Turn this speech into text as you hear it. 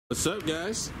What's up,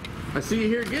 guys? I see you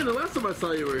here again. The last time I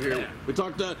saw you were here. Yeah. We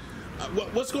talked.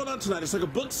 What's going on tonight? It's like a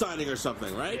book signing or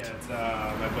something, right? Yeah, it's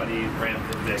my buddy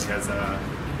Brandon Dick has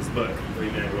his book,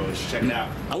 3-Minute Rule. You should check it out.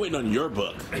 I'm waiting on your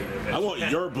book. I want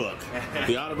your book,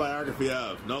 the autobiography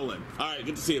of Nolan. All right,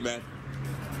 good to see you, man.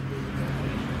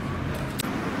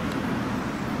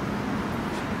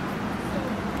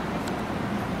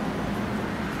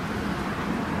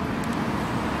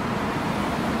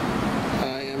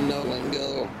 I am Nolan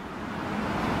Gould.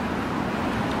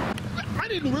 I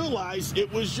didn't realize it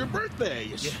was your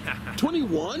birthday. Yeah.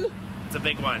 21? It's a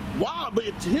big one. Wow, but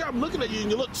here I'm looking at you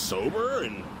and you look sober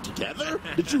and together.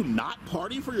 Did you not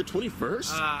party for your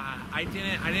 21st? I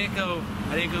didn't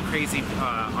go crazy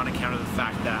on account of the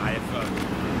fact that I have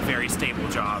a very stable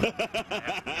job.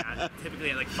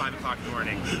 Typically at like 5 o'clock in the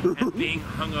morning. And being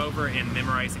hungover and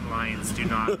memorizing lines do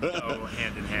not go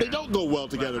hand in hand. They don't go well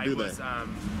together, do they?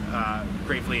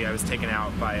 Gratefully, I was taken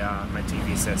out by my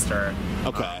TV sister.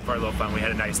 Okay. For a little fun. We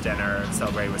had a nice dinner,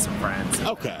 celebrated with some friends.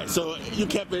 Okay, so you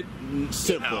kept it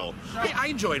simple. I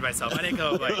enjoyed myself. I didn't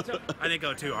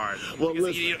go too hard. Well,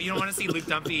 you don't want to see Luke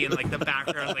Dumpy in like the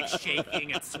background, like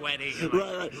shaking and sweating, and,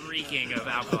 like, reeking of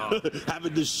alcohol.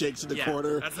 Having the shakes in the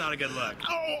corner. That's not a good look.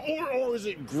 Or is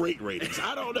it great ratings?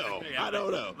 I don't know. Yeah, I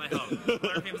don't know. My hope.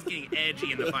 Our family's getting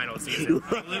edgy in the final season.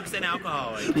 Right. Luke's an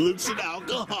alcoholic. Luke's an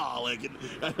alcoholic.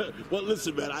 Well,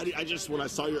 listen, man. I just when I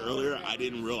saw you earlier, I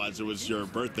didn't realize it was your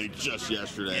birthday just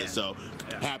yesterday. Yeah. So,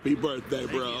 happy birthday,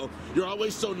 bro! You're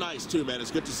always so nice too, man.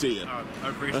 It's good to see you. I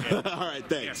appreciate it. All right,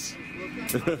 thanks.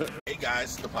 Hey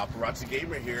guys, the Paparazzi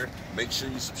Gamer here. Make sure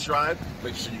you subscribe.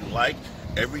 Make sure you like.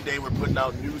 Every day we're putting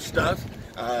out new stuff.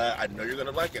 I know you're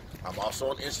gonna like it. I'm also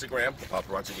on Instagram, the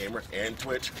Paparazzi Gamer, and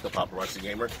Twitch, the Paparazzi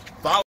Gamer. Follow